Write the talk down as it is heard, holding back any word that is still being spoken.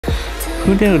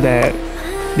Who knew that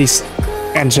these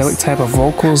angelic type of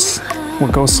vocals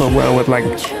would go so well with like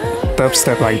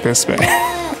dubstep like this, man?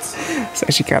 It's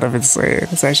actually kind of insane.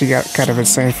 It's actually got kind of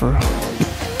insane for real.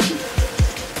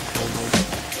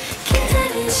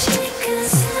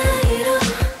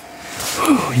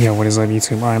 Yo, what is up,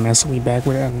 YouTube? Alright, man, so we back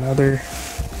with another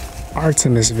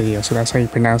Artms video. So that's how you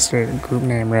pronounce the group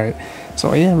name, right?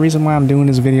 So yeah, the reason why I'm doing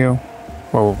this video,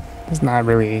 well, it's not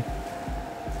really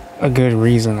a good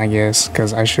reason, I guess,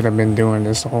 because I should have been doing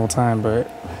this the whole time, but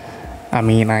I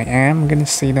mean, I am gonna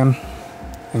see them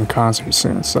in concert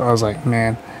soon. So I was like,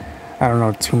 man, I don't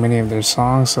know too many of their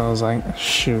songs, so I was like,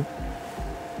 shoot,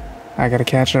 I gotta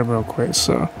catch up real quick.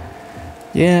 So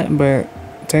yeah, but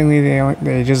technically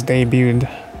they just debuted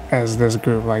as this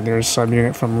group, like they're a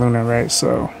subunit from LOONA, right?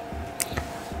 So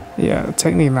yeah,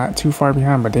 technically not too far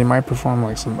behind, but they might perform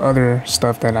like some other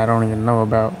stuff that I don't even know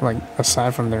about, like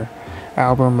aside from their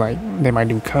album. Like they might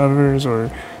do covers or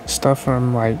stuff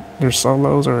from like their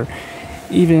solos, or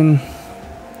even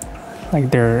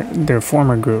like their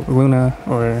former group LOONA,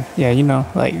 or yeah, you know,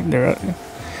 like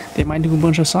they might do a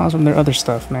bunch of songs from their other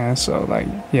stuff, man. So like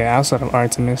yeah, outside of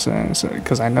Artms, and so,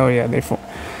 because I know, yeah, they're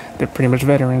pretty much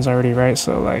veterans already, right?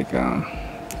 So like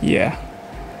yeah,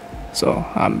 so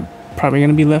I'm probably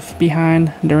gonna be left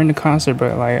behind during the concert,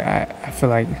 but like I feel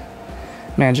like,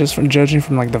 man, just from judging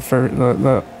from like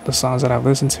the songs that I've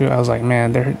listened to, I was like,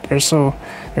 man, they're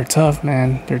tough,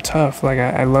 man. They're tough. Like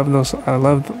I love those. I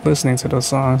love listening to those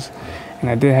songs, and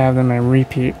I did have them in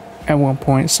repeat at one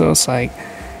point. So it's like,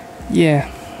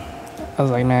 yeah, I was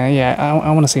like, man, yeah,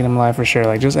 I want to see them live for sure.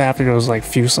 Like just after those like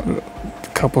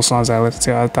couple songs I listened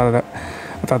to, I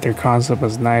thought their concept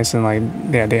was nice, and like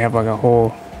yeah, they have like a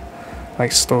whole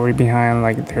like story behind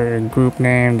like their group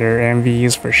name, their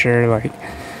MVs for sure. Like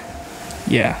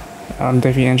yeah, I'm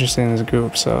definitely interested in this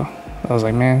group. So I was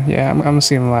like, man, yeah, I'm gonna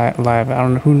see them live. I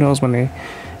don't know, who knows when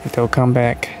if they'll come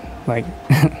back like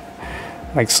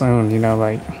like soon, you know,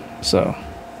 like, so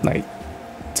like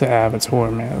to have a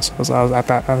tour, man. So I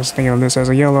was thinking of this as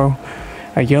a yellow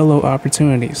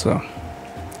opportunity. So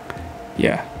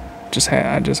yeah, I just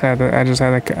had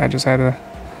to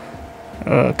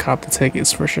cop the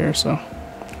tickets for sure. So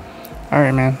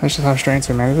alright, man, let's just hop straight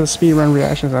into it, man. This is speed run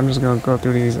reactions. I'm just gonna go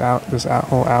through this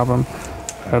whole album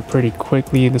pretty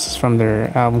quickly. This is from their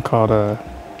album called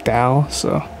Dall.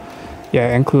 So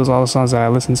yeah, it includes all the songs that I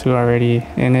listened to already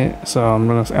in it. So I'm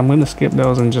gonna skip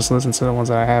those and just listen to the ones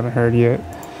that I haven't heard yet.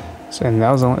 So, and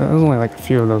that was only like a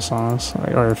few of those songs,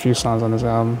 like, or a few songs on this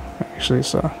album actually.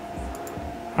 So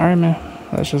alright, man,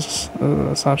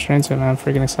 let's hop straight into it, man. I'm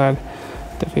freaking excited.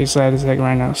 Definitely excited to take it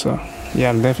right now. So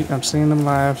yeah, I'm seeing them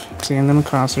live, seeing them in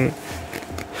concert.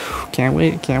 Can't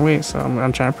wait. So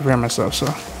I'm trying to prepare myself. So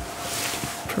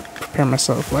prepare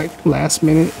myself like last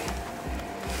minute.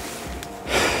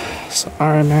 So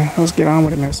alright, man, let's get on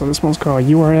with it, man. So this one's called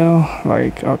URL.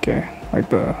 Like, okay, like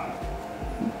the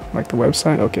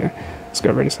website. Okay, let's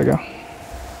go. Ready, set, go.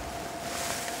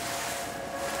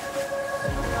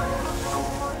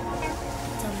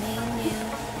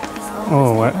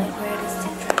 Oh, what?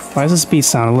 Why does this beat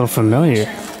sound a little familiar?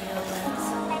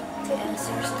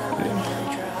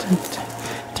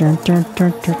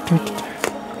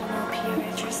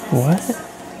 What?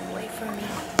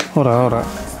 Hold on.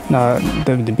 No,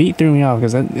 the beat threw me off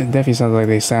because it definitely sounds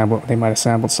like they might have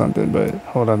sampled something. But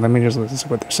hold on, let me just listen to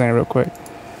what they're saying real quick.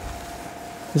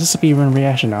 Is this a speed run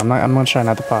reaction now? I'm gonna try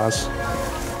not to pause.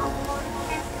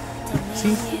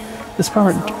 See this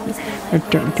part.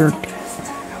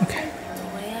 Okay.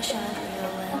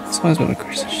 This one's really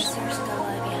crazy.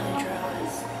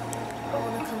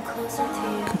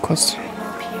 Come closer.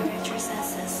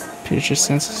 Pierce your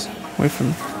senses. Wait for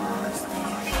me.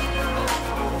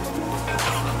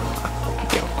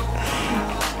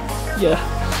 Yeah.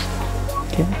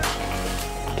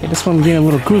 Okay, this one getting a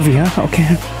little groovy, huh?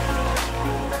 Okay.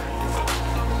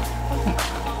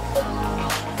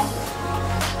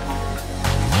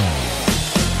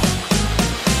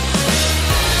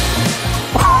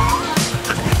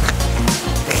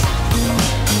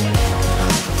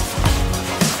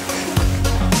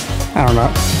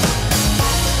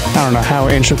 I don't know how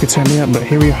an intro could turn me up, but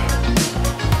here we are.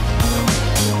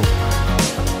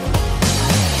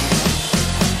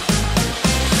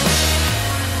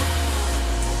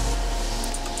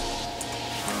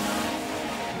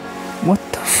 What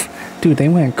the dude, they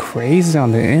went crazy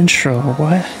on the intro.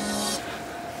 What?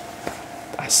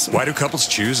 Why do couples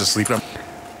choose to sleep on?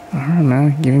 I don't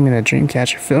know, giving me that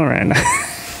Dreamcatcher feel right now.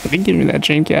 If you give me that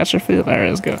Dreamcatcher feel, alright,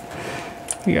 let's go.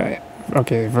 We got it.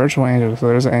 Okay, Virtual Angel. So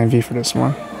there's an MV for this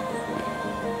one.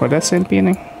 What, that say in the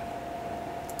beginning?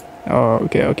 Oh,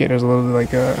 okay. There's a little like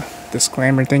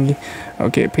disclaimer thingy.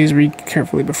 Okay, please read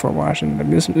carefully before watching.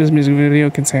 This music video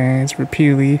contains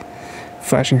repeatedly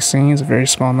flashing scenes. A very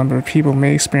small number of people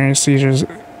may experience seizures,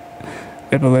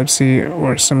 epilepsy,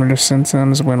 or similar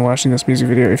symptoms when watching this music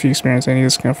video. If you experience any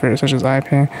discomfort, such as eye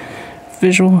pain,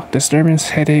 visual disturbance,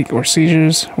 headache, or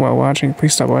seizures while watching,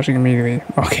 please stop watching immediately.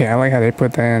 Okay, I like how they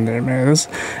put that in there, man. This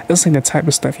like the type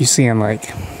of stuff you see in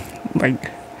like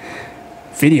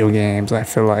video games. I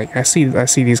feel like I see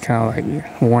these kind of like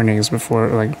warnings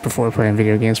before playing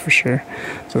video games for sure.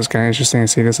 So it's kind of interesting to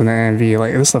see this in the MV.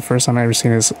 Like this is the first time I've ever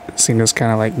seen this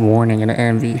kind of like warning in the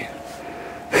MV.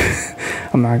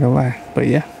 I'm not gonna lie, but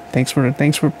yeah, thanks for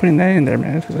putting that in there,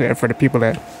 man. For the people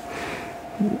that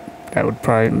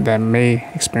may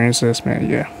experience this, man.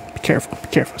 Yeah, be careful.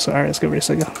 So alright, let's go race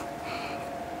go.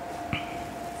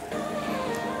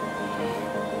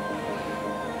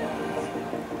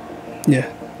 Yeah.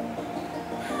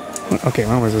 Okay,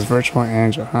 when was this Virtual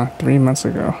Angel, huh? 3 months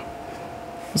ago.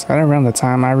 Was that around the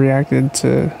time I reacted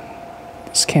to...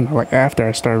 This came out like after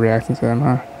I started reacting to them,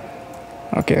 huh?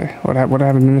 Okay, what have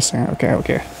I been missing? Okay.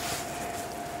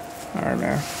 Alright,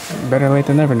 man. Better late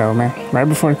than never, though, man. Right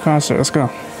before the concert, let's go.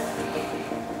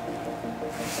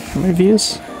 How many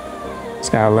views? It's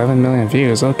got 11 million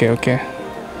views. Okay. Okay.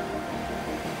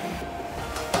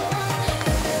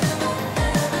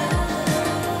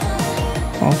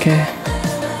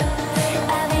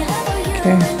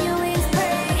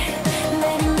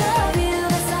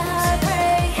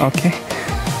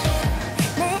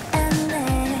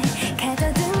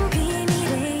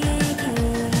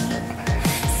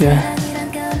 Yeah.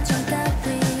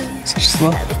 Such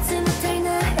slow.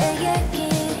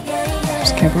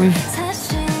 Just can't believe it.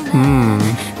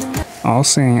 All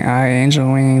saying eye,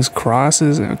 angel wings,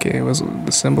 crosses. Okay,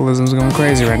 the symbolism's going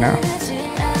crazy right now.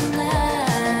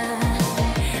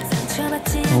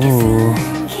 Ooh.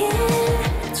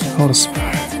 Hold a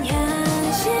spot.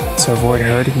 To avoid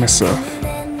hurting myself.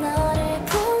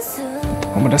 The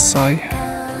moment I saw you.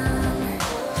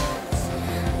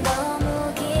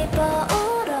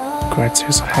 Cried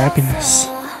tears of happiness.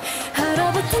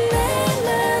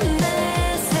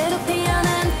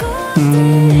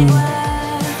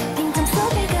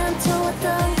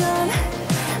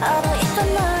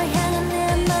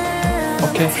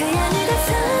 Okay.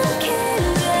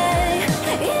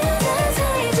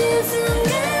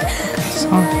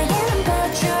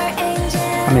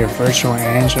 I'm your virtual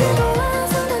angel,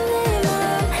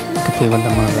 complete when the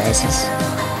moon rises.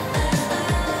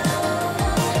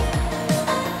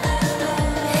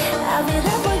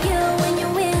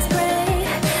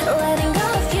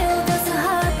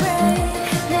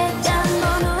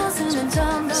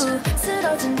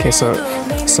 Okay,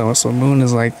 so moon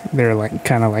is like their like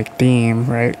kind of like theme,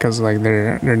 right? Because like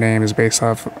their name is based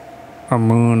off a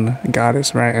moon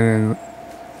goddess, right? And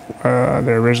then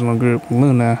their original group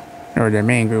LOONA, or their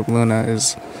main group LOONA,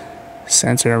 is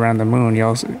centered around the moon.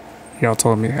 Y'all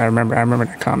told me. I remember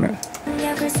that comment.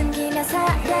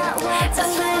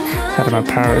 How do my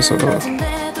powers so low?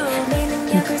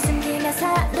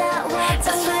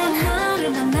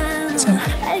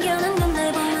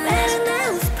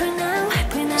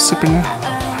 Super now,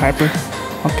 hyper.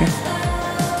 Okay.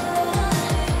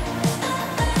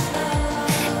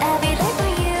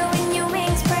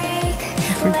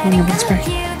 When your wings break.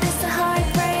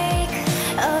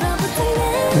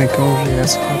 Let go of you,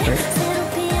 that's heartbreak.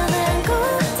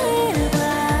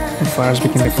 The flowers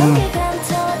begin to bloom.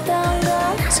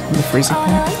 The freezing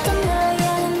point.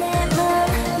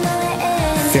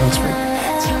 Feelings free.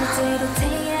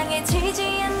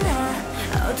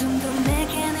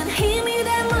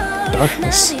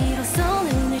 Darkness.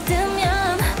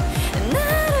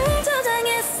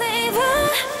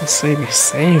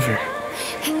 Savior.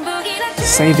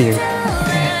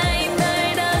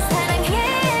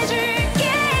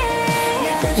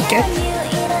 Okay.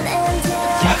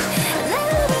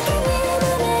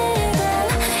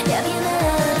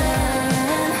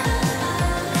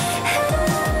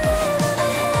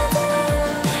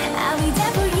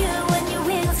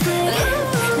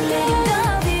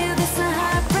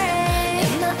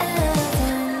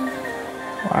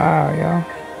 Wow, y'all.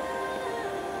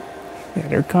 Yeah,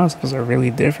 their concepts are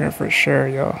really different for sure,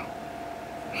 y'all.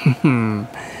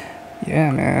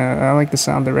 Yeah, man, I like the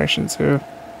sound direction too.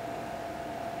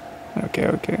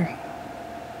 Okay.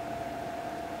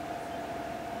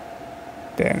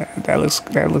 Damn, that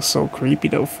looks so creepy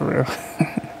though, for real.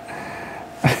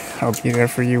 I'll be there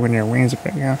for you when your wings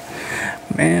break out.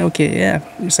 Man, okay, yeah.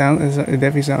 It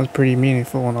definitely sounds pretty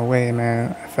meaningful in a way,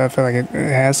 man. I feel like it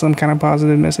has some kind of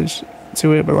positive message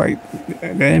to it, but like the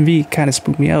MV kind of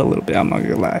spooked me out a little bit. I'm not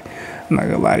gonna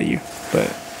lie to you,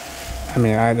 but I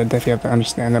mean, I definitely have to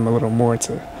understand them a little more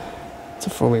to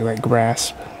fully like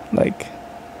grasp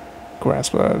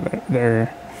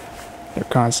their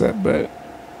concept. But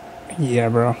yeah,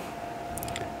 bro,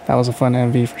 that was a fun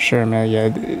MV for sure, man.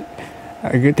 Yeah,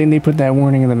 a good thing they put that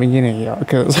warning in the beginning, y'all,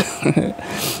 because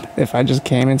if I just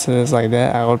came into this like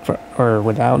that, I would, or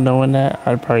without knowing that,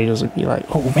 I'd probably just be like,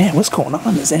 oh man, what's going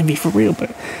on? This MV for real? But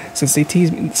since they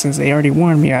teased me, since they already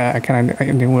warned me, I kind of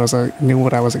knew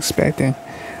what I was expecting.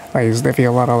 Like, there's definitely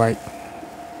a lot of like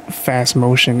fast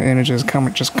motion images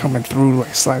coming through,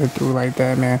 like sliding through like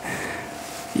that, man.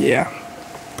 Yeah,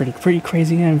 pretty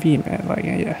crazy MV, man. Like,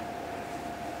 yeah.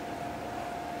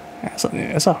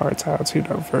 That's a hard title too,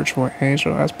 though. Virtual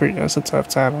Angel. That's a tough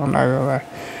title. I'm not gonna lie,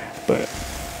 but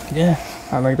yeah,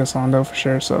 I like the song though for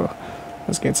sure. So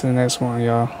let's get to the next one,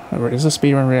 y'all. It's a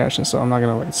speedrun reaction, so I'm not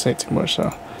gonna like say too much.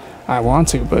 So I want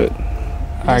to, but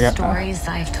I got stories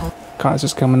I've told.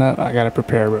 concerts coming up. I gotta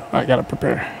prepare, bro. I gotta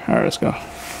prepare. All right, let's go.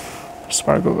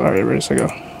 Sparkle. All right, ready to go.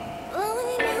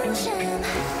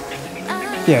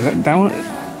 Yeah, that one,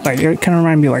 like, it kind of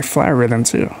reminded me of, like, Flat Rhythm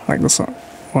too. Like the song.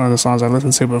 One of the songs I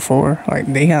listened to before, like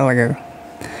they had like a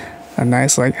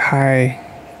nice like high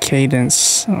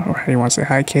cadence, or how do you want to say,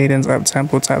 high cadence, up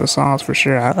tempo type of songs for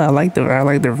sure. I like their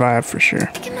vibe for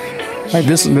sure. Like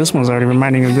this one's already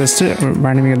reminding me of this too,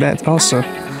 reminding me of that also.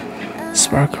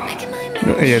 Sparkle.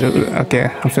 Yeah, okay,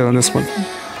 I'm feeling this one.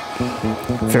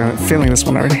 Feeling this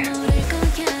one already.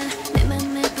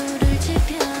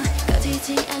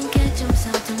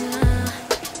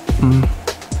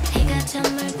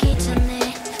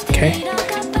 Okay.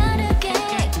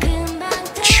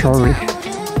 Choerry.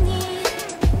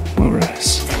 Moras.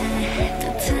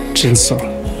 Jinso.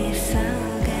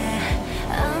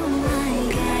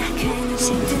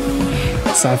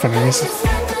 Aside from the reason.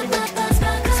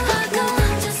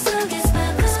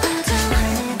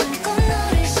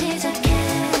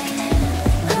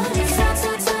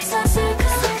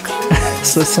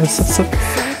 So.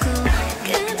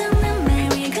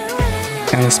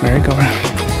 And this merry-go-round.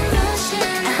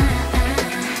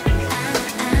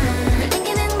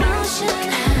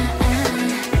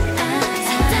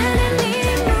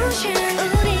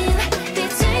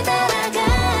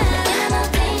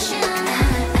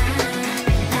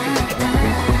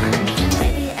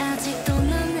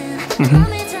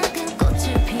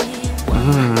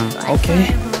 Okay.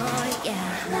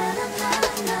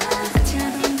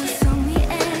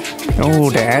 Oh,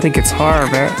 the attic gets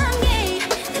hard, man.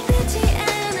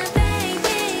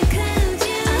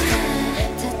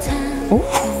 Oh.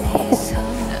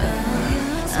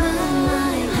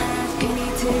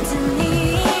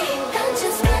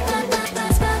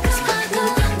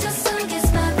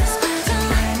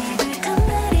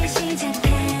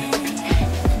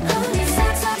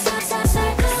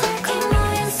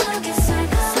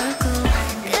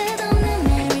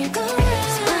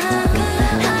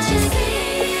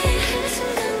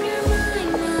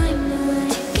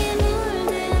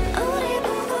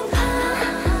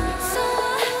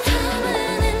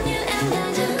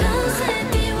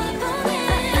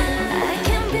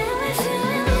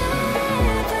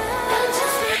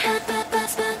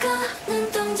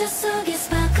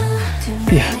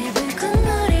 Yeah.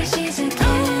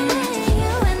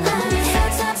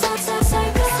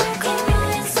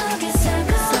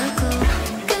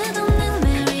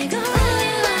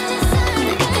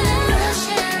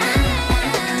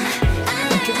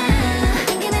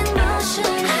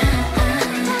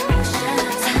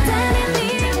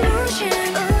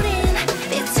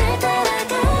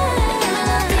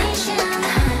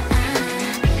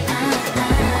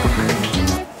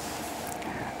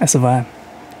 That's a vibe.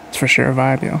 It's for sure a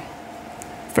vibe, yo.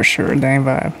 For sure a dang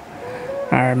vibe.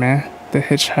 Alright, man. The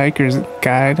Hitchhiker's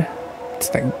Guide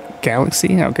to the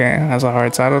Galaxy. Okay, that's a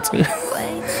hard title too.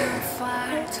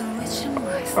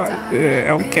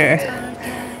 Yeah, okay.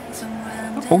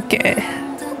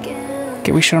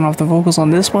 Okay, we showing off the vocals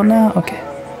on this one now? Okay.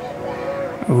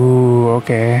 Ooh,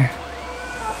 okay.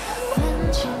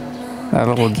 That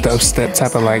little dubstep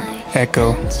type of like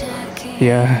echo.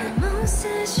 Yeah.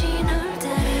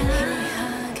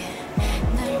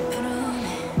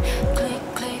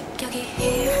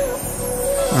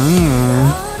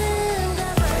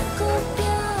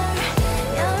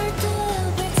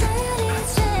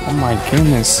 Oh my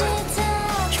goodness.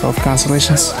 12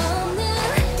 constellations.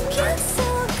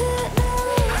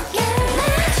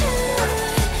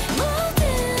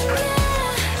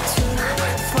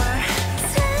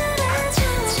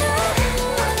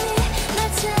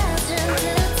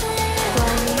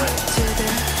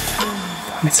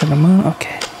 To the moon,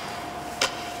 okay.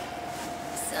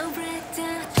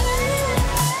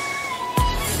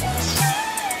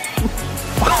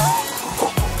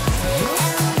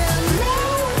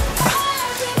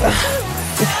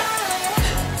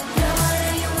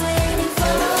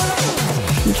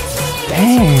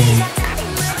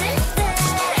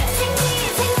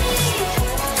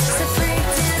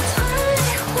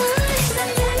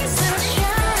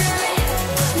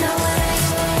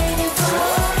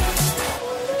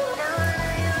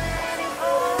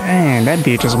 that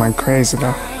beat just went crazy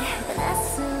though.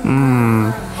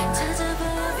 Mmm.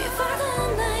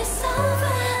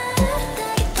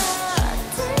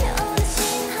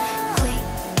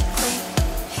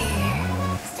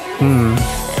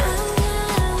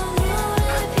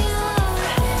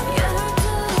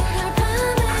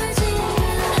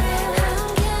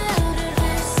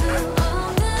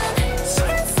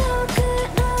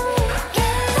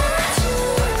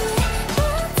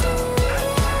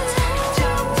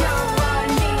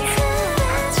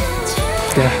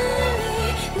 Yeah.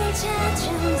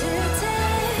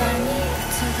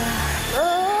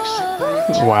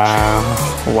 Wow.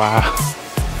 Wow.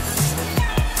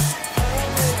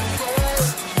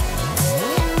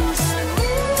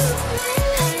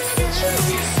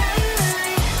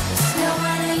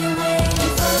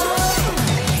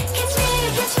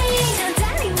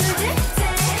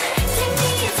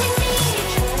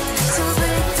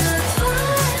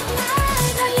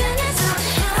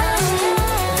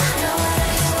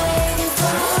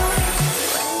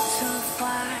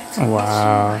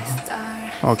 Wow.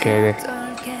 Okay.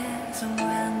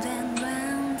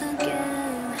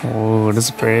 Oh,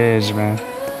 this bridge, man.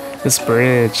 This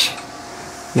bridge.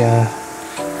 Yeah.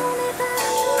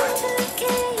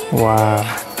 Wow.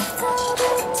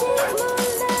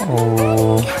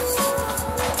 Oh.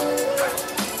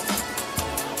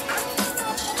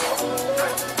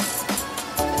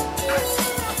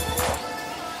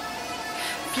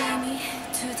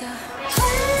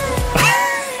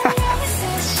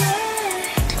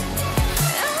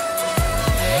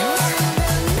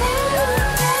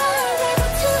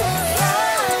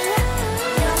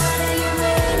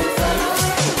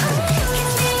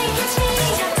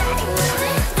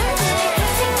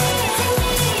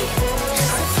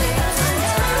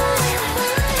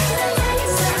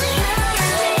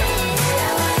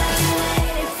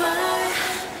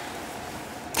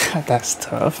 That's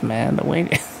tough, man. The way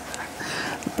the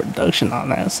production on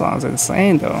that song's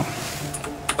insane, though.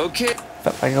 Okay.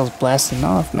 Felt like I was blasting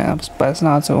off, man. I was blasting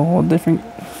out to a whole different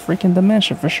freaking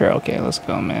dimension for sure. Okay, let's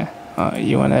go, man.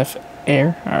 UNF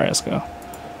Air. Alright, let's go.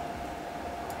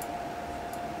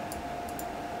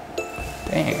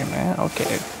 Dang, man.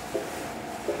 Okay.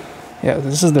 Yeah,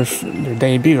 this is their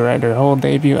debut, right? Their whole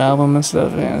debut album and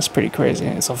stuff. Man, it's pretty crazy.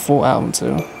 It's a full album,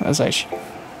 too. That's actually...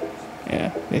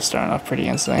 Yeah, they starting off pretty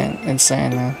insane,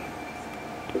 man.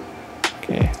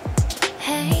 Okay.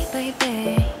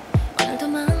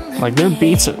 Like their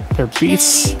beats,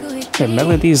 their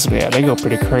melodies, yeah, they go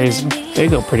pretty crazy. They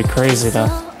go pretty crazy though.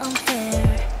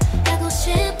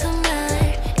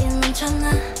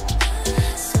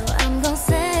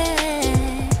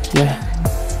 Yeah.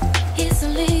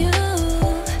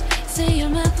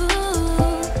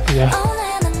 Yeah.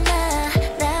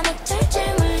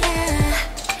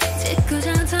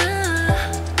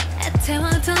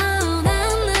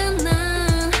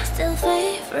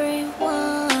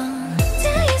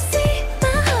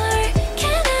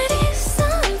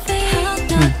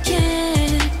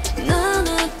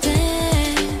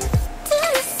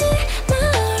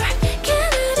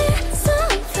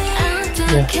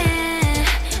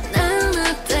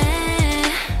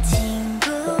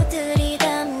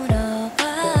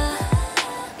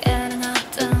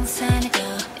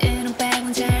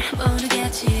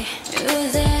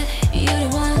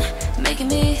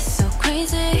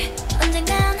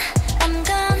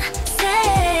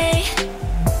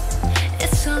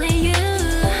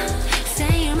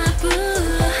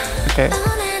 Okay,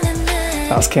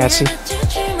 that was catchy.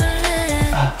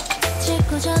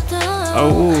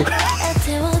 Oh,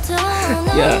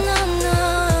 yeah.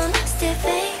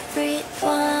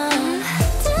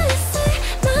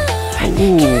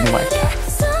 Oh my God.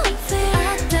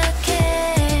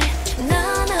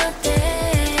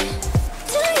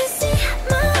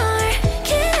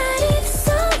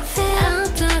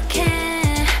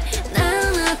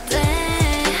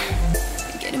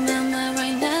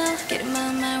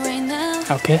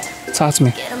 Okay, talk to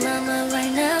me.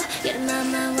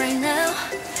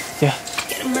 Yeah.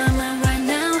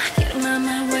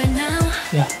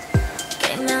 Yeah.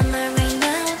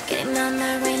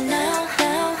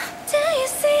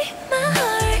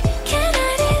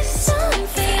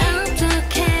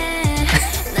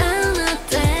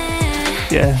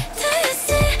 Yeah.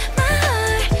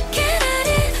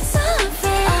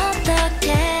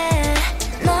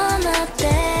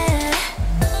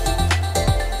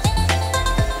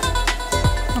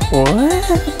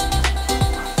 What?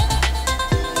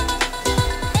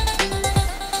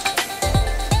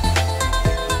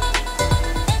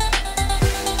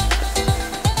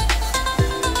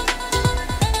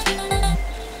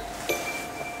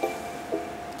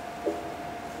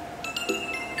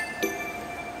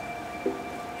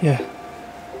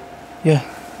 Yeah,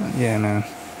 yeah, man.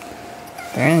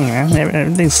 Dang, man,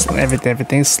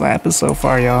 everything's slapping so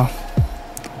far, y'all.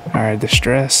 All right,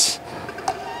 Distress.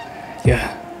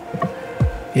 Yeah,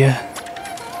 yeah,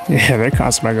 yeah. Their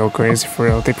concert might go crazy for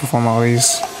real. They perform all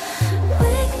these.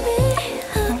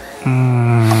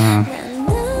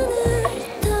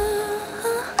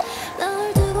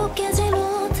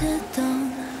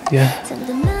 Yeah.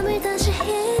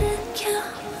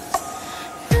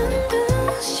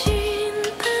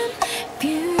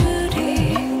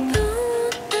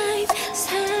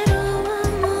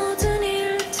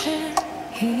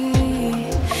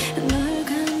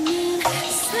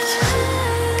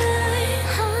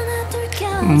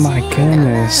 Oh my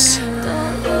goodness.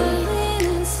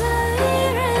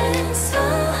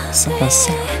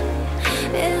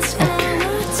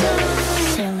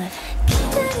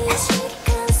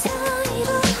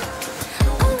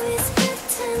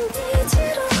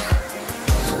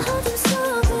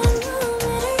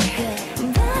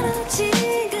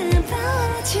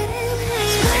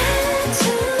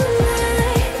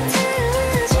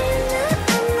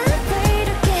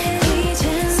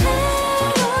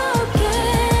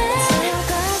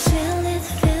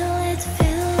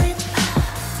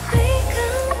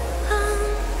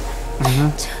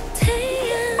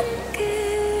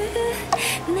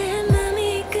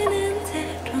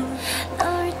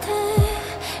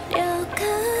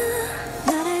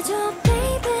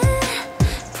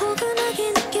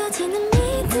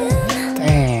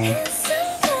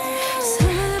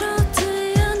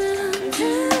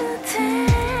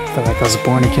 I feel like I was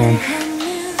born again.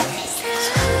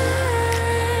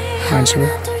 Aren't you?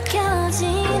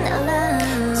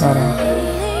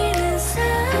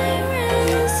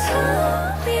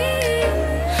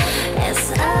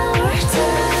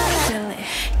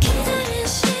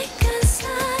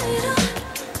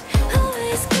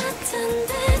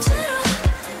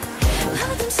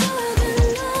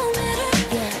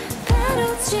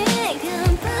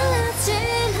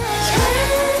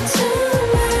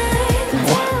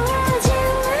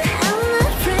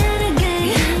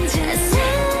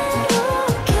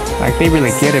 Like, they really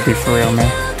get it, be for real, man.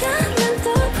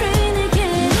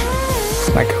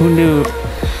 Like, who knew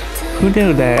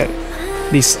that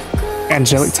these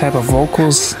angelic type of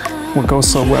vocals would go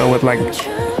so well with, like,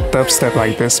 dubstep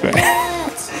like this, man?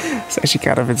 It's actually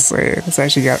kind of insane. It's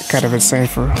actually kind of insane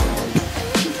for real.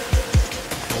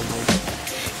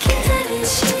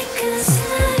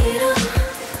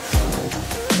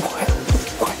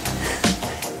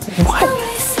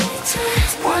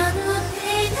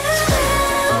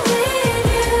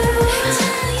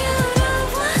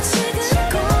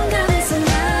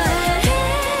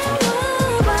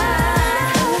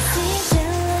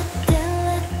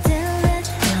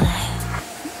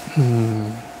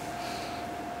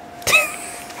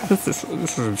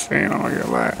 This is insane. I'm not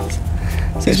gonna lie.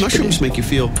 These mushrooms make you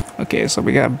feel. Okay, so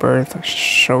we got Birth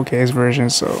showcase version.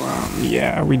 So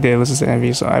yeah, we did listen to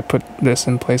Envy. So I put this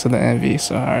in place of the Envy.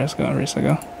 So alright, let's go.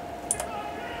 Go.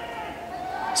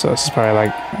 So this is probably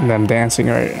like them dancing,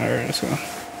 right? Alright, let's go.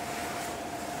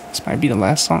 This might be the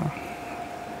last song.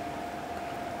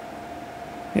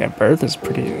 Yeah, Birth is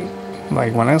pretty.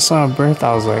 Like when I saw Birth,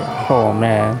 I was like, oh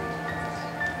man.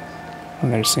 I've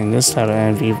never seen this type of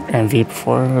MV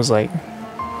before. It was like,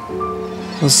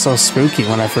 it was so spooky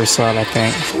when I first saw it, I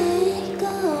think.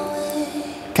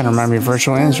 Kind of remind me of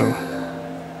Virtual Angel.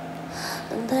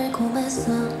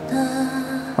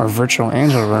 Or Virtual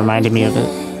Angel reminded me of it.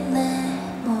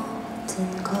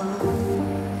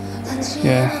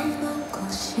 Yeah.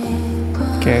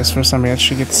 Okay, it's first time we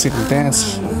actually get to see them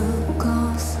dance.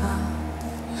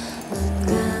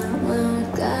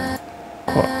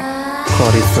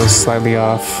 Quality feels slightly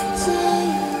off.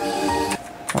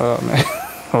 Oh man,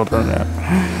 hold on now.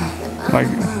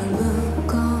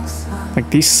 Like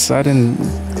these sudden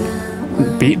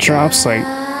beat drops, like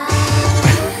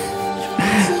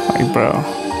bro,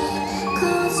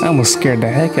 that almost scared the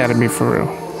heck out of me for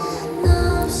real.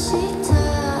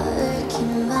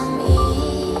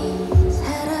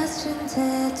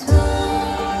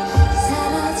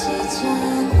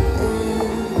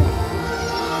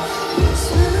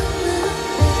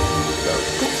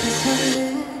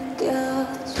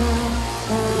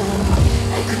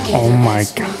 Oh my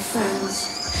god.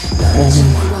 Oh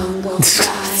my.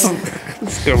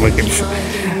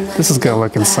 This is gonna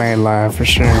look insane live for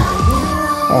sure.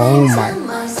 Oh my.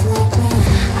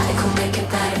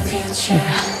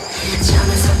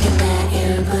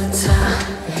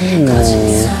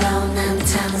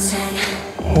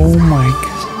 Oh my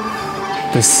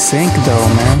god. The sync though,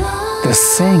 man. The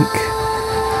sync.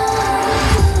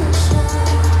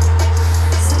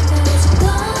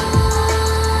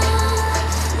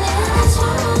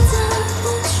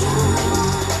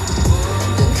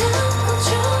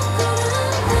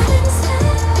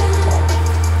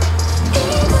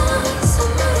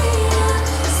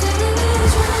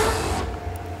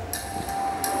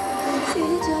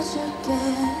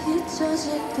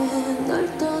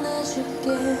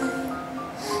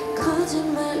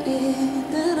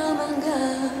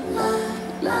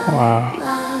 Wow.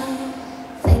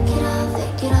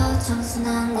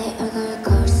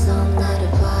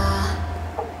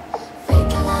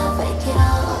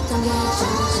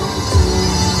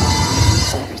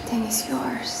 Everything is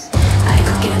yours. I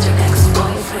could get your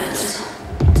ex-boyfriend.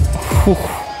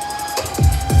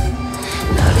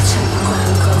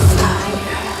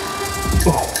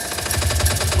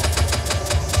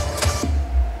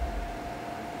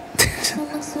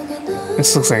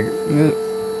 This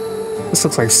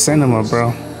looks like cinema,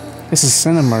 bro. This is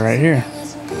cinema right here.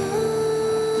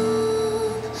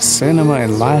 Cinema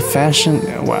in live fashion.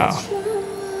 Yeah, wow.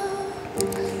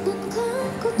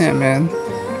 Yeah, man.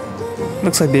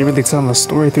 Looks like they really telling a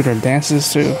story through their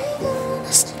dances too.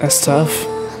 That's tough.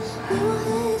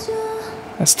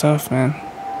 That's tough, man.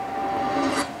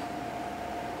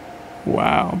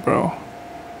 Wow, bro.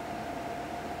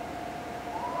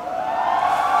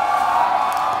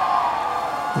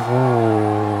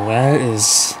 Whoa,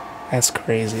 that's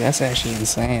crazy. That's actually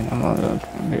insane. I'm gonna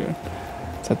dude.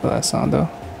 Is that the last song though?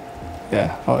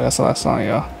 Yeah. Oh, that's the last song,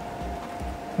 y'all.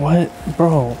 What,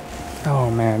 bro? Oh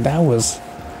man, that's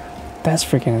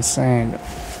freaking insane.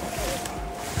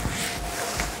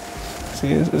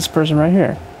 See this person right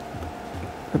here.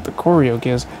 The choreo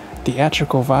gives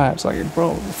theatrical vibes. Like,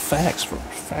 bro, facts, bro.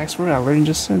 I literally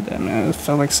just said that, man. It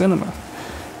felt like cinema.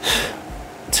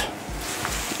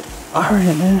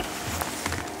 Alright, man.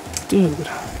 Dude,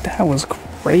 that was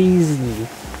crazy.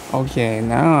 Okay,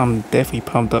 now I'm definitely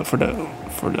pumped up for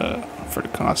the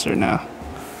concert now.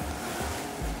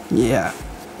 Yeah.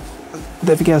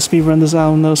 Definitely gotta speed run this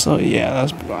album though, so yeah,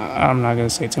 I'm not gonna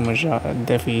say too much, y'all. I'm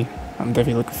definitely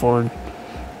looking forward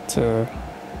to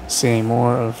seeing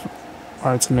more of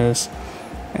Artms.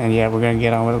 And yeah, we're gonna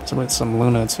get on with some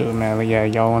LOONA too, man. Like, yeah,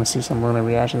 y'all wanna see some LOONA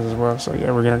reactions as well, so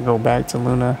yeah, we're gonna go back to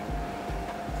LOONA.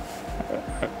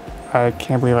 I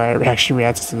can't believe I actually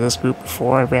reacted to this group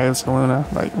before I reacted to LOONA.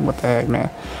 Like, what the heck, man?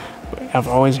 I've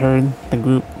always heard the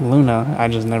group LOONA. I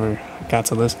just never got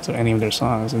to listen to any of their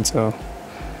songs until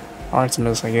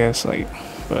Artms, I guess. Like,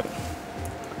 but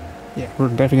yeah, we're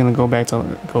definitely gonna go back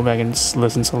and just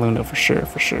listen to LOONA for sure.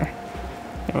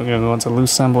 And we're gonna go into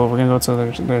Loose Symbol. We're gonna go to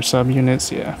their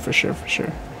subunits. Yeah, for sure.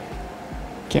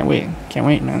 Can't wait,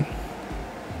 man.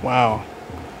 Wow,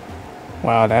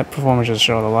 that performance just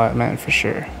showed a lot, man, for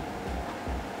sure.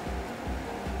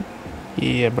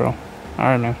 Yeah, bro.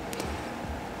 Alright, man.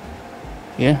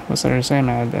 Yeah, what's there to say,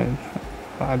 man?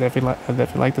 I definitely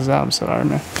like this album, so alright,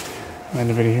 man. I'm in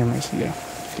the video here, man. So yeah,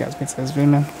 if you guys made this video,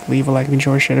 man, leave a like,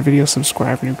 enjoy, share the video,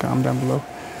 subscribe for new, comment down below.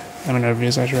 Let me know if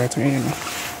videos I should react to, man.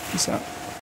 Peace out.